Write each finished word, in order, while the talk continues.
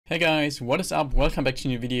Hey guys, what is up? Welcome back to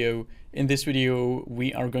a new video. In this video,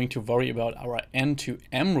 we are going to worry about our N to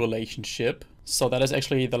M relationship. So that is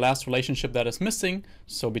actually the last relationship that is missing.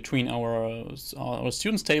 So between our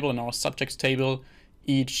students table and our subjects table,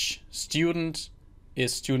 each student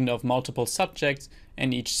is student of multiple subjects,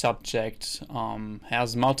 and each subject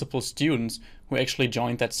has multiple students who actually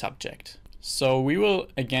joined that subject. So we will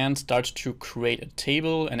again start to create a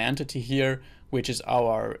table, an entity here, which is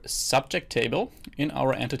our subject table in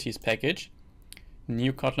our entities package,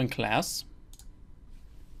 new Kotlin class.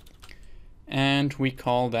 And we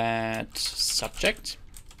call that subject.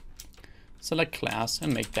 Select class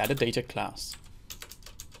and make that a data class.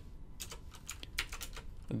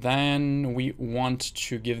 Then we want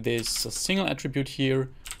to give this a single attribute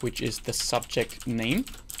here, which is the subject name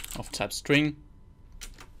of type string.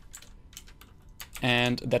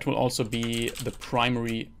 And that will also be the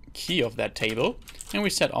primary key of that table, and we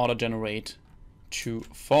set auto generate to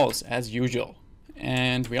false as usual.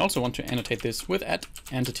 And we also want to annotate this with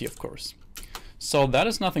 @entity, of course. So that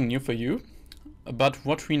is nothing new for you, but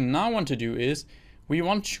what we now want to do is we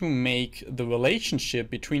want to make the relationship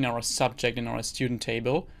between our subject and our student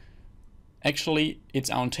table actually its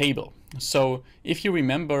own table. So if you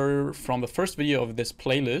remember from the first video of this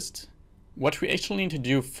playlist, what we actually need to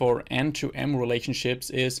do for N to M relationships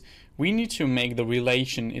is we need to make the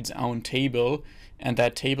relation its own table, and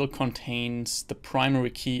that table contains the primary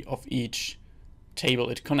key of each table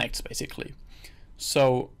it connects, basically.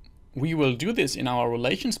 So we will do this in our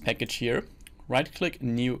relations package here. Right-click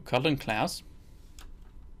new Kotlin class,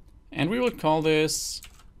 and we will call this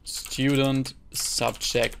student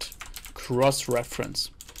subject cross-reference.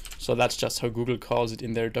 So that's just how Google calls it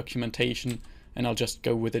in their documentation, and I'll just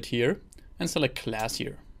go with it here and select class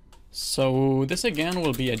here. So this again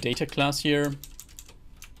will be a data class here,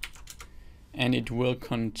 and it will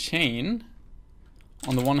contain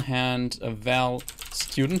on the one hand a val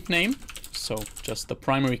student name, so just the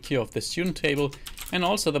primary key of the student table, and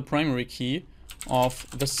also the primary key of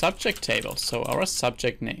the subject table, so our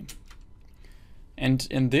subject name. And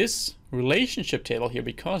in this relationship table here,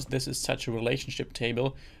 because this is such a relationship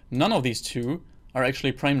table, none of these two are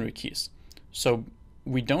actually primary keys. So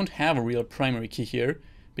we don't have a real primary key here,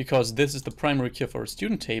 because this is the primary key of our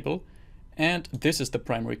student table, and this is the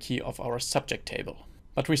primary key of our subject table.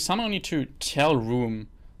 But we somehow need to tell Room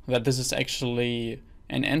that this is actually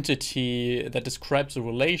an entity that describes the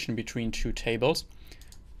relation between two tables.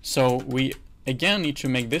 So we again need to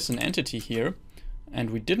make this an entity here, and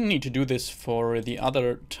we didn't need to do this for the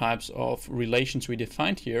other types of relations we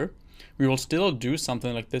defined here. We will still do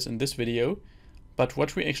something like this in this video, but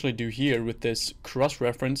what we actually do here with this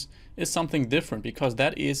cross-reference is something different, because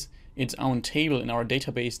that is its own table in our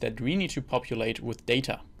database that we need to populate with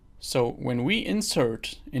data. So when we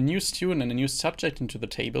insert a new student and a new subject into the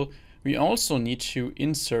table, we also need to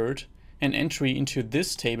insert an entry into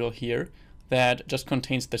this table here that just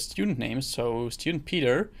contains the student name. So student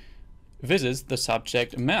Peter visits the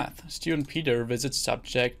subject math, student Peter visits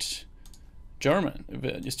subject German,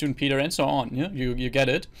 student Peter, and so on. Yeah? You get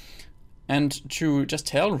it. And to just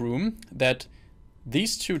tell Room that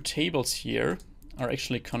these two tables here are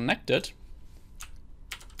actually connected,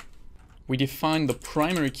 we define the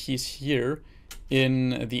primary keys here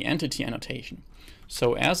in the entity annotation.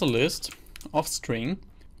 So as a list of string,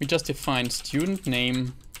 we just define student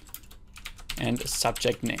name and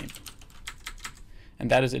subject name. And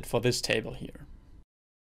that is it for this table here.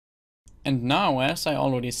 And now, as I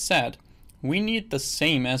already said, we need the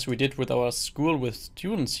same as we did with our school with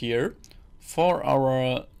students here for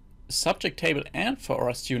our subject table and for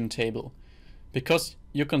our student table. Because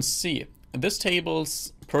you can see this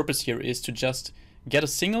table's purpose here is to just get a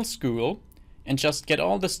single school and just get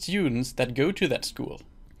all the students that go to that school.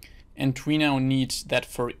 And we now need that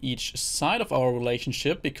for each side of our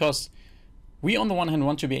relationship, because we on the one hand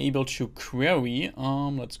want to be able to query,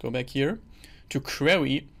 let's go back here, to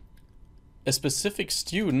query a specific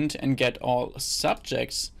student and get all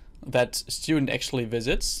subjects that student actually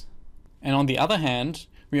visits. And on the other hand,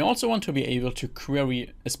 we also want to be able to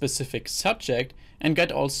query a specific subject and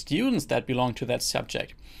get all students that belong to that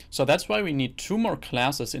subject. So that's why we need two more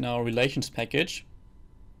classes in our relations package.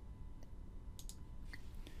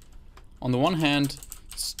 On the one hand,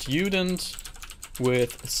 student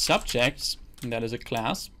with subjects, and that is a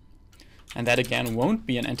class. And that again won't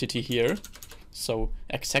be an entity here. So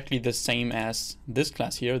exactly the same as this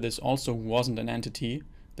class here. This also wasn't an entity.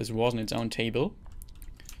 This wasn't its own table.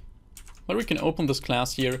 But we can open this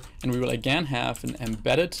class here, and we will again have an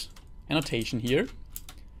embedded annotation here.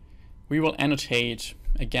 We will annotate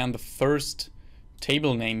again the first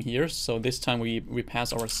table name here. So this time we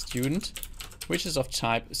pass our student which is of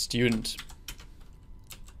type student.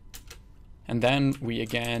 And then we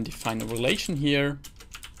again define a relation here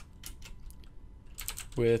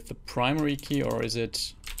with the primary key, or is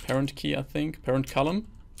it parent key, I think, parent column,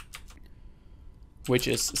 which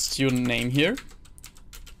is student name here.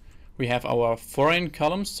 We have our foreign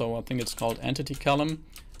column, so I think it's called entity column,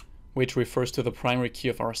 which refers to the primary key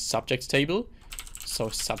of our subject table, so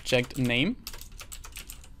subject name.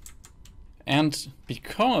 And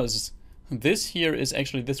because this here is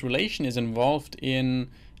actually, this relation is involved in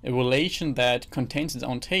a relation that contains its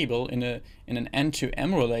own table in an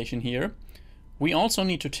N2M relation here, we also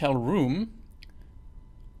need to tell room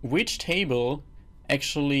which table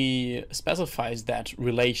actually specifies that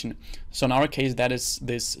relation. So in our case, that is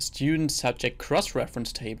this student subject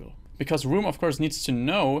cross-reference table. Because room, of course, needs to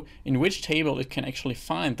know in which table it can actually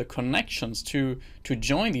find the connections to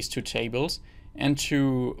join these two tables and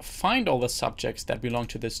to find all the subjects that belong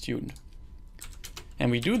to this student. And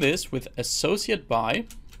we do this with associate by,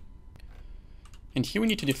 and here we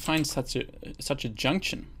need to define such a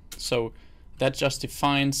junction. So that just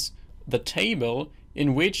defines the table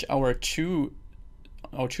in which our two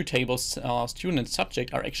tables, student and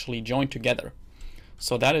subject, are actually joined together.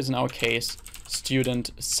 So that is in our case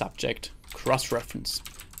student subject cross-reference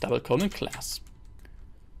 :class.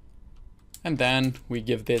 And then we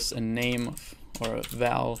give this a name of, or a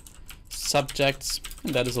val subjects,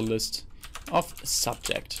 and that is a list of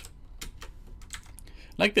subject.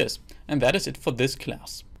 Like this. And that is it for this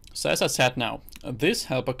class. So as I said now, this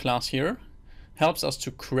helper class here helps us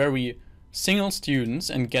to query single students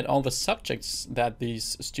and get all the subjects that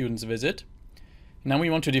these students visit. Now we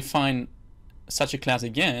want to define such a class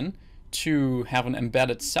again to have an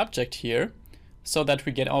embedded subject here so that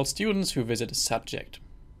we get all students who visit a subject.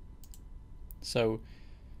 So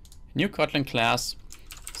new Kotlin class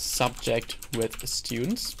subject with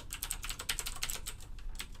students.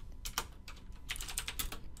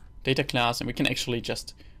 Data class, and we can actually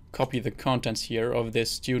just copy the contents here of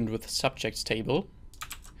this student with subjects table.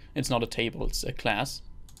 It's not a table, it's a class.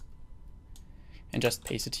 And just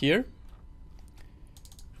paste it here.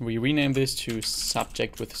 We rename this to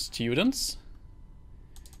subject with students.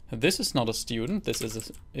 This is not a student, this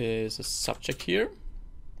is a subject here.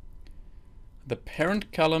 The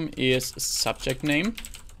parent column is subject name.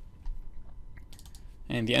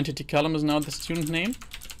 And the entity column is now the student name.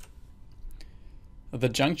 The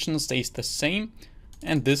junction stays the same,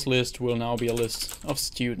 and this list will now be a list of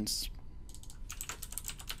students.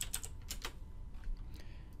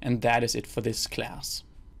 And that is it for this class.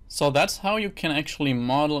 So that's how you can actually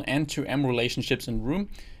model N2M relationships in Room.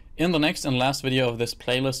 In the next and last video of this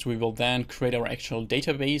playlist, we will then create our actual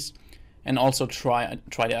database and also try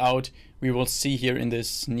it out. We will see here in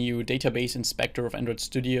this new database inspector of Android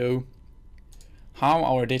Studio how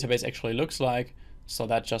our database actually looks like. So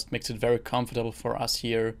that just makes it very comfortable for us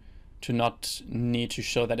here to not need to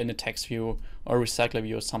show that in a text view or recycler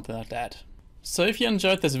view or something like that. So if you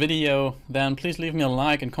enjoyed this video, then please leave me a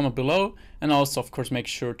like and comment below, and also of course make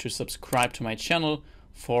sure to subscribe to my channel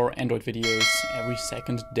for Android videos every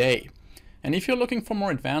second day. And if you're looking for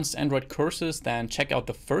more advanced Android courses, then check out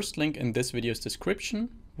the first link in this video's description,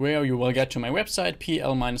 where you will get to my website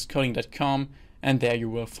pl-coding.com, and there you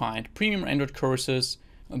will find premium Android courses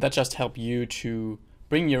that just help you to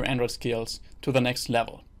bring your Android skills to the next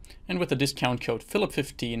level. And with the discount code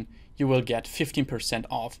Philipp15, you will get 15%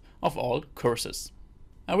 off of all courses.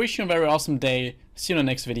 I wish you a very awesome day. See you in the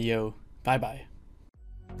next video. Bye bye.